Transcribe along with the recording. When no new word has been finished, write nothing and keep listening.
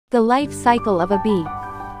The life cycle of a bee.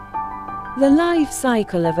 The life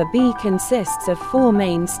cycle of a bee consists of 4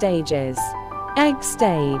 main stages. Egg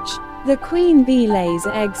stage. The queen bee lays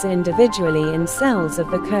eggs individually in cells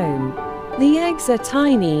of the comb. The eggs are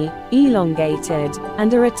tiny, elongated,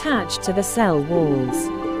 and are attached to the cell walls.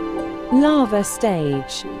 Larva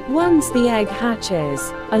stage. Once the egg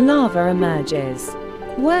hatches, a larva emerges.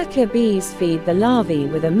 Worker bees feed the larvae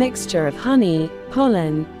with a mixture of honey,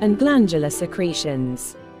 pollen, and glandular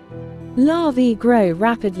secretions. Larvae grow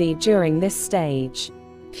rapidly during this stage.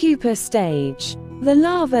 Pupa stage. The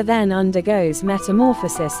larva then undergoes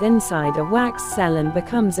metamorphosis inside a wax cell and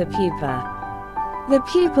becomes a pupa. The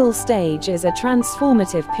pupal stage is a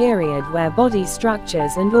transformative period where body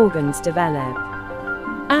structures and organs develop.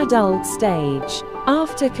 Adult stage.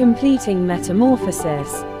 After completing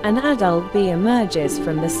metamorphosis, an adult bee emerges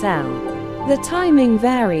from the cell. The timing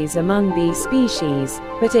varies among bee species,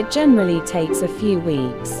 but it generally takes a few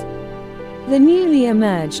weeks. The newly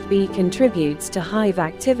emerged bee contributes to hive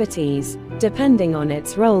activities, depending on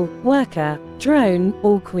its role: worker, drone,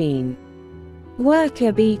 or queen.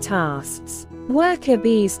 Worker bee tasks. Worker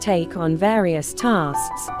bees take on various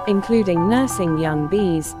tasks, including nursing young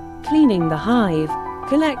bees, cleaning the hive,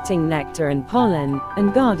 collecting nectar and pollen,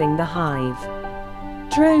 and guarding the hive.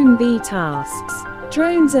 Drone bee tasks.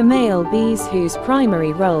 Drones are male bees whose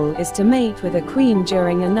primary role is to mate with a queen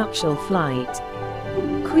during a nuptial flight.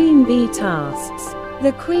 Queen bee tasks.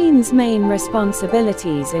 The queen's main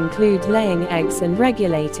responsibilities include laying eggs and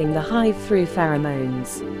regulating the hive through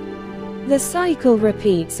pheromones. The cycle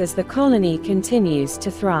repeats as the colony continues to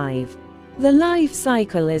thrive. The life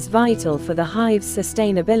cycle is vital for the hive's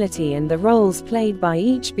sustainability, and the roles played by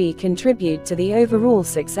each bee contribute to the overall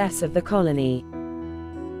success of the colony.